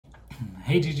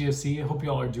Hey GGFC, I hope you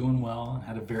all are doing well and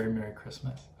had a very Merry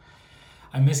Christmas.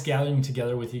 I miss gathering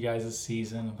together with you guys this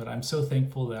season, but I'm so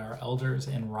thankful that our elders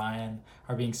and Ryan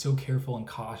are being so careful and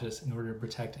cautious in order to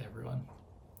protect everyone.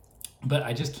 But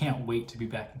I just can't wait to be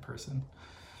back in person.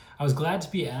 I was glad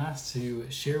to be asked to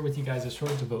share with you guys a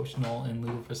short devotional in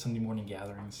lieu of Sunday morning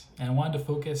gatherings, and I wanted to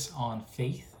focus on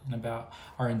faith and about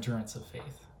our endurance of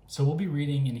faith. So we'll be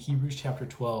reading in Hebrews chapter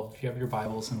 12 if you have your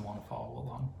Bibles and want to follow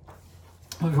along.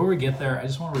 Before we get there, I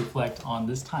just want to reflect on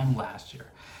this time last year.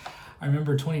 I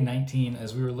remember 2019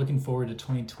 as we were looking forward to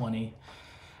 2020,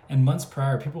 and months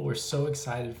prior, people were so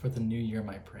excited for the new year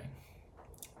might bring.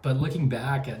 But looking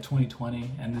back at 2020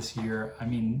 and this year,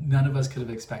 none of us could have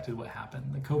expected what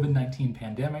happened. The COVID-19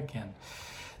 pandemic and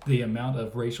the amount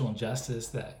of racial injustice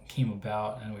that came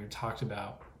about and we talked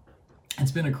about.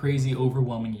 It's been a crazy,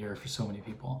 overwhelming year for so many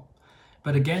people.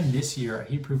 But again, this year,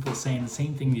 Hebrew people saying the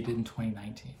same thing they did in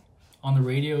 2019. On the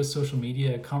radio, social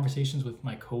media, conversations with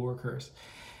my coworkers,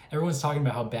 everyone's talking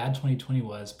about how bad 2020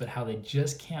 was, but how they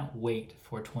just can't wait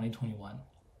for 2021.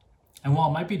 And while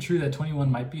it might be true that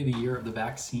 21 might be the year of the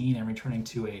vaccine and returning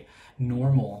to a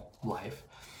normal life,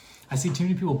 I see too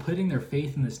many people putting their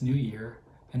faith in this new year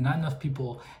and not enough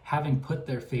people having put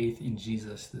their faith in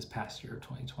Jesus this past year of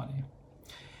 2020.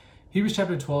 Hebrews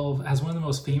chapter 12 has one of the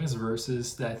most famous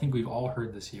verses that I think we've all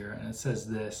heard this year, and it says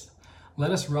this: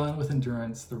 "Let us run with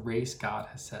endurance the race God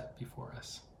has set before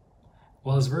us."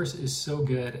 Well, this verse is so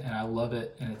good and I love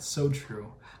it and it's so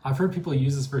true. I've heard people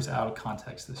use this verse out of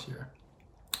context this year.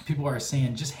 People are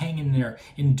saying, just hang in there,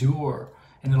 endure,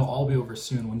 and it'll all be over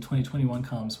soon. When 2021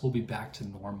 comes, we'll be back to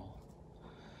normal.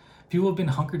 People have been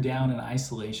hunkered down in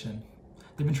isolation.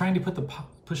 They've been trying to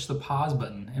push the pause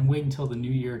button and wait until the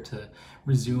new year to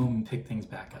resume and pick things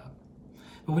back up.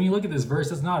 But when you look at this verse,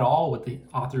 that's not all what the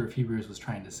author of Hebrews was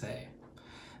trying to say.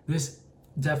 This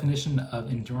definition of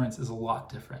endurance is a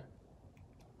lot different.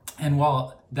 And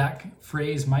while that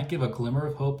phrase might give a glimmer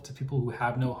of hope to people who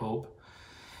have no hope,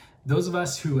 those of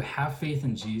us who have faith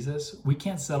in Jesus, we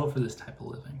can't settle for this type of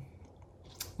living.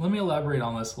 Let me elaborate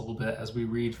on this a little bit as we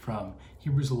read from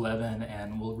Hebrews 11,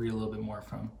 and we'll read a little bit more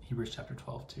from Hebrews chapter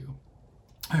 12 too.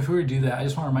 Before we do that, I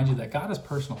just want to remind you that God is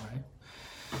personal, right?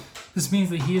 This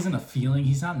means that he isn't a feeling,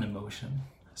 he's not an emotion.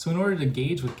 So in order to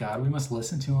engage with God, we must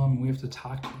listen to him and we have to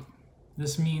talk to him.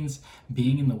 This means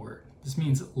being in the Word. This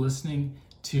means listening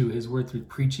to his word through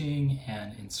preaching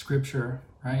and in scripture,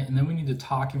 right? And then we need to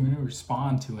talk and we need to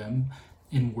respond to him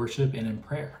in worship and in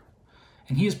prayer.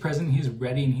 And he is present, he is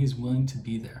ready, and he's willing to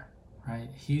be there, right?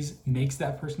 He makes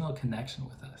that personal connection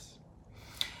with us.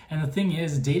 And the thing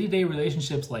is, day-to-day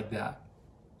relationships like that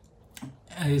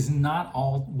is not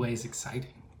always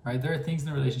exciting, right? There are things in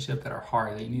the relationship that are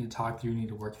hard that you need to talk through, you need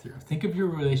to work through. Think of your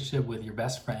relationship with your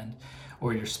best friend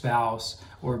or your spouse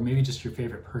or maybe just your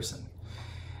favorite person.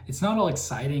 It's not all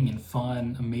exciting and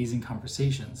fun, amazing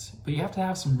conversations, but you have to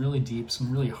have some really deep,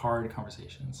 some really hard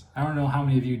conversations. I don't know how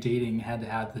many of you dating had to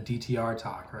have the DTR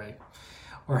talk, right?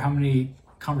 Or how many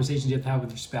conversations you have to have with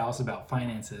your spouse about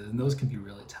finances, and those can be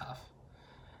really tough.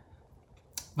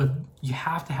 But you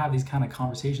have to have these kind of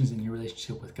conversations in your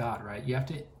relationship with God, right? You have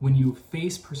to, when you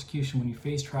face persecution, when you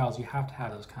face trials, you have to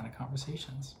have those kind of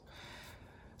conversations.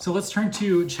 So let's turn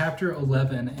to chapter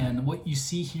 11, and what you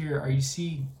see here you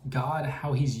see God,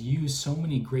 how he's used so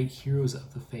many great heroes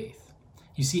of the faith.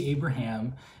 You see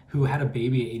Abraham, who had a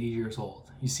baby at 80 years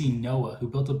old. You see Noah, who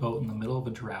built a boat in the middle of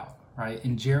a drought, right?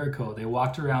 In Jericho, they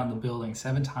walked around the building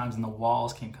 7 times and the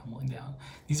walls came tumbling down.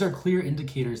 These are clear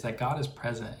indicators that God is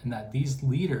present and that these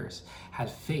leaders had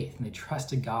faith and they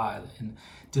trusted God in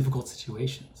difficult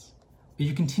situations. But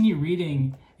you continue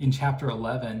reading in chapter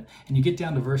 11 and you get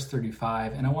down to verse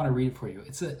 35, and I want to read it for you.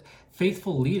 It's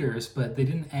faithful leaders, but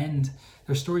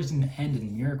their stories didn't end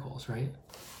in miracles, right?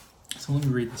 So let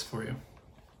me read this for you.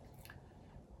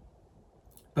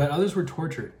 "But others were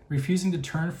tortured, refusing to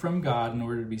turn from God in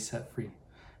order to be set free.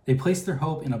 They placed their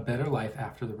hope in a better life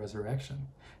after the resurrection.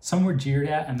 Some were jeered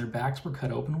at and their backs were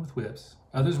cut open with whips.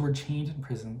 Others were chained in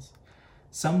prisons.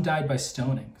 Some died by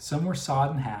stoning. Some were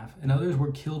sawed in half, and others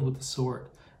were killed with the sword.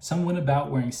 Some went about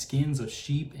wearing skins of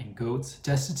sheep and goats,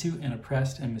 destitute and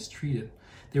oppressed and mistreated.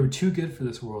 They were too good for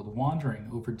this world, wandering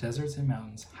over deserts and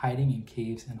mountains, hiding in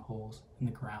caves and holes in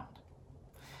the ground."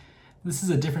 This is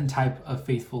a different type of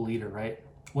faithful leader, right?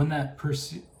 One that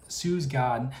pursues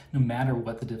God no matter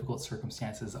what the difficult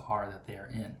circumstances are that they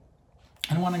are in.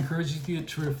 And I want to encourage you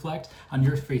to reflect on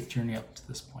your faith journey up to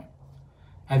this point.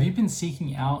 Have you been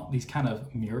seeking out these kind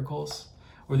of miracles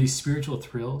or these spiritual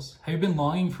thrills? Have you been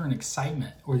longing for an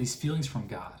excitement or these feelings from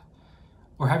God?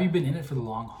 Or have you been in it for the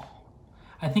long haul?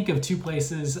 I think of two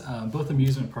places, both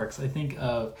amusement parks. I think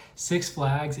of Six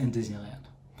Flags and Disneyland.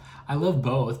 I love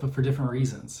both, but for different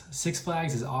reasons. Six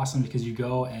Flags is awesome because you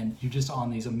go and you're just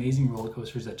on these amazing roller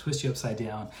coasters that twist you upside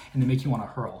down and they make you want to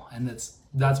hurl, and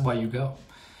that's why you go.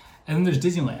 And then there's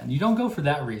Disneyland. You don't go for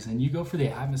that reason. You go for the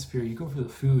atmosphere, you go for the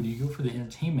food, you go for the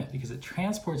entertainment because it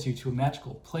transports you to a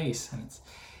magical place, and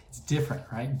it's different,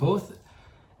 right? Both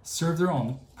serve their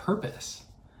own purpose.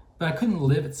 But I couldn't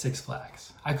live at Six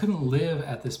Flags. I couldn't live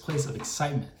at this place of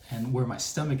excitement and where my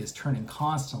stomach is turning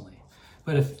constantly.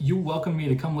 But if you welcome me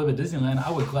to come live at Disneyland, I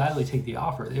would gladly take the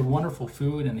offer. They have wonderful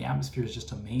food and the atmosphere is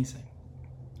just amazing.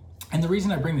 And the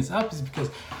reason I bring this up is because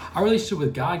our relationship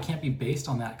with God can't be based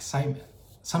on that excitement.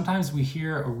 Sometimes we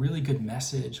hear a really good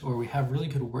message or we have really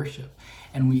good worship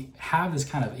and we have this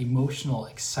kind of emotional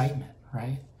excitement,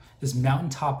 right? This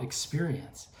mountaintop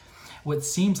experience. What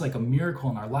seems like a miracle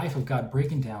in our life of God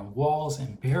breaking down walls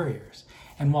and barriers.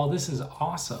 And while this is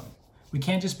awesome, we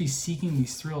can't just be seeking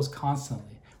these thrills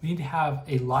constantly. We need to have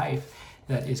a life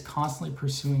that is constantly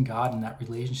pursuing God in that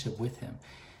relationship with Him,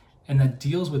 and that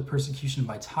deals with persecution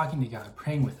by talking to God,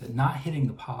 praying with it, not hitting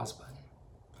the pause button.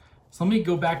 So let me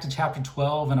go back to chapter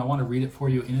 12, and I want to read it for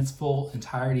you in its full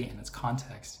entirety and its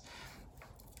context.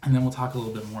 And then we'll talk a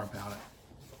little bit more about it.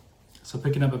 So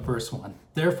picking up at verse 1.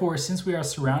 Therefore, since we are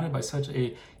surrounded by such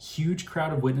a huge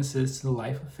crowd of witnesses to the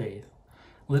life of faith,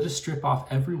 let us strip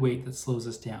off every weight that slows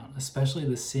us down, especially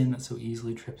the sin that so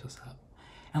easily trips us up.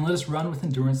 And let us run with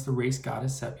endurance the race God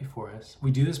has set before us.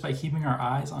 We do this by keeping our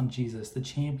eyes on Jesus, the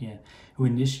champion who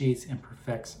initiates and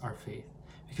perfects our faith.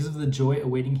 Because of the joy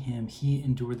awaiting him, he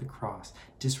endured the cross,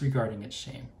 disregarding its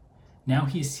shame. Now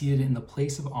he is seated in the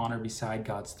place of honor beside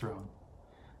God's throne.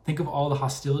 Think of all the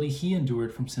hostility he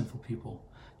endured from sinful people.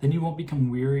 Then you won't become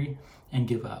weary and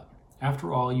give up.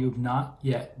 After all, you have not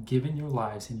yet given your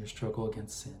lives in your struggle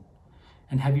against sin.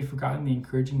 And have you forgotten the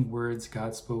encouraging words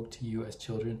God spoke to you as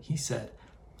children? He said,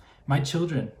 "My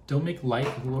children, don't make light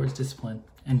of the Lord's discipline,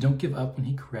 and don't give up when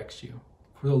he corrects you.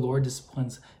 For the Lord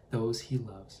disciplines those he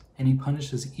loves, and he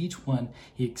punishes each one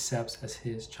he accepts as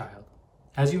his child.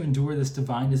 As you endure this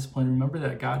divine discipline, remember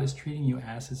that God is treating you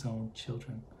as his own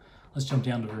children." Let's jump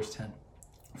down to verse 10.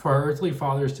 For our earthly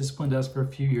fathers disciplined us for a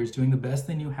few years, doing the best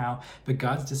they knew how, but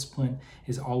God's discipline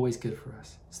is always good for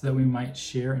us, so that we might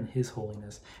share in his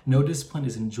holiness. No discipline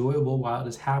is enjoyable while it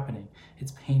is happening.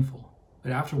 It's painful,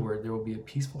 but afterward there will be a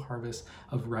peaceful harvest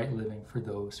of right living for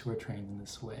those who are trained in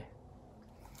this way.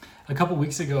 A couple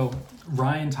weeks ago,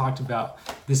 Ryan talked about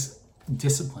this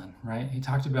discipline, right? He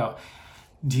talked about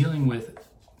dealing with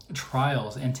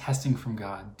trials and testing from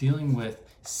God, dealing with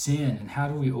sin and how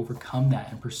do we overcome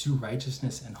that and pursue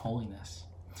righteousness and holiness.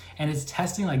 And it's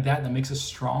testing like that that makes us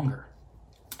stronger,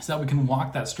 so that we can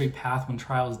walk that straight path when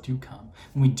trials do come.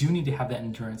 When we do need to have that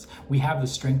endurance, we have the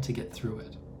strength to get through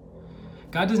it.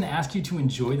 God doesn't ask you to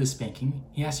enjoy the spanking,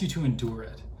 he asks you to endure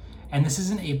it. And this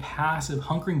isn't a passive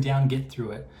hunkering down, get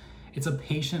through it. It's a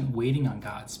patient waiting on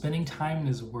God, spending time in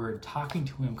his word, talking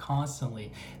to him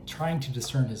constantly, trying to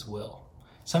discern his will.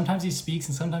 Sometimes he speaks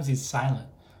and sometimes he's silent.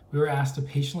 We were asked to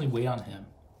patiently wait on him.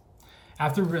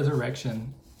 After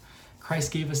resurrection,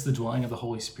 Christ gave us the dwelling of the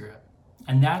Holy Spirit.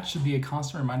 And that should be a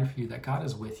constant reminder for you that God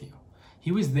is with you.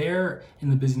 He was there in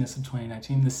the busyness of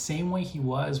 2019, the same way he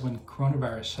was when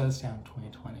coronavirus shut us down in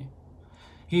 2020.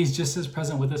 He is just as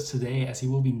present with us today as he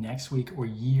will be next week or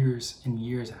years and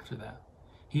years after that.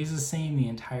 He is the same the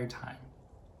entire time.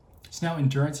 So now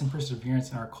endurance and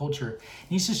perseverance in our culture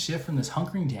needs to shift from this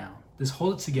hunkering down, this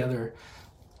hold it together,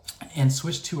 and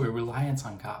switch to a reliance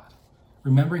on God,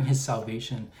 remembering his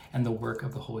salvation and the work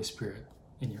of the Holy Spirit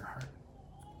in your heart.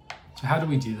 So how do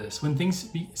we do this? When things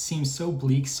seem so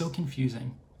bleak, so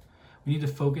confusing, we need to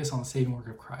focus on the saving work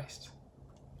of Christ.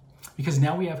 Because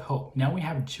now we have hope. Now we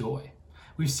have joy.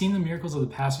 We've seen the miracles of the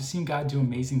past. We've seen God do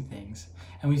amazing things.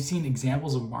 And we've seen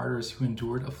examples of martyrs who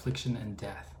endured affliction and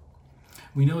death.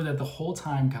 We know that the whole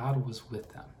time God was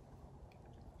with them.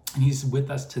 And he's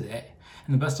with us today.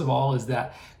 And the best of all is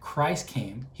that Christ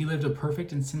came, he lived a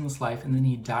perfect and sinless life, and then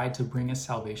he died to bring us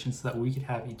salvation so that we could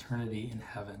have eternity in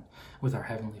heaven with our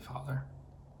Heavenly Father.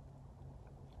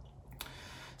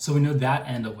 So we know that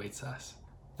end awaits us.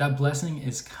 That blessing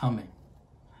is coming.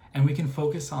 And we can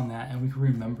focus on that and we can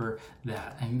remember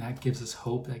that. And that gives us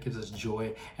hope, that gives us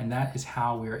joy, and that is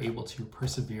how we are able to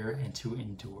persevere and to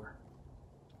endure.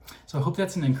 So I hope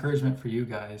that's an encouragement for you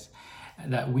guys,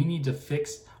 that we need to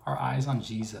fix our eyes on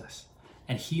Jesus.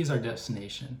 And he is our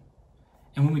destination.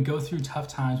 And when we go through tough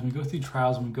times, when we go through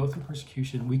trials, when we go through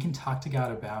persecution, we can talk to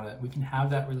God about it. We can have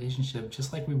that relationship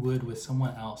just like we would with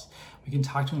someone else. We can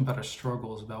talk to him about our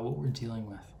struggles, about what we're dealing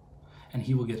with, and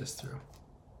he will get us through.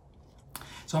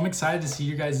 So I'm excited to see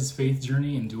your guys' faith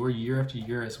journey endure year after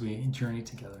year as we journey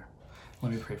together.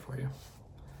 Let me pray for you.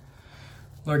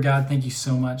 Lord God, thank you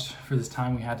so much for this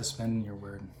time we had to spend in your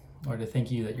word. Lord, I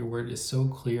thank you that your word is so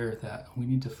clear that we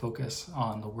need to focus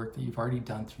on the work that you've already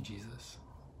done through Jesus,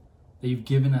 that you've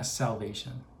given us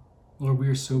salvation. Lord, we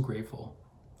are so grateful.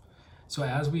 So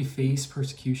as we face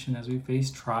persecution, as we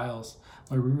face trials,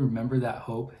 Lord, we remember that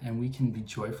hope and we can be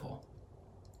joyful.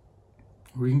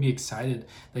 We can be excited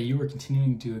that you are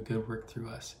continuing to do a good work through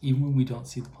us, even when we don't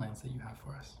see the plans that you have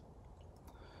for us.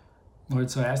 Lord,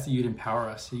 so I ask that you'd empower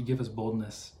us, that you give us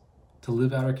boldness to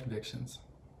live out our convictions.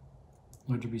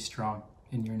 Lord, to be strong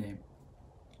in your name.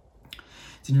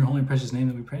 It's in your holy and precious name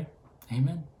that we pray.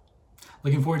 Amen.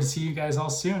 Looking forward to see you guys all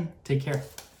soon. Take care.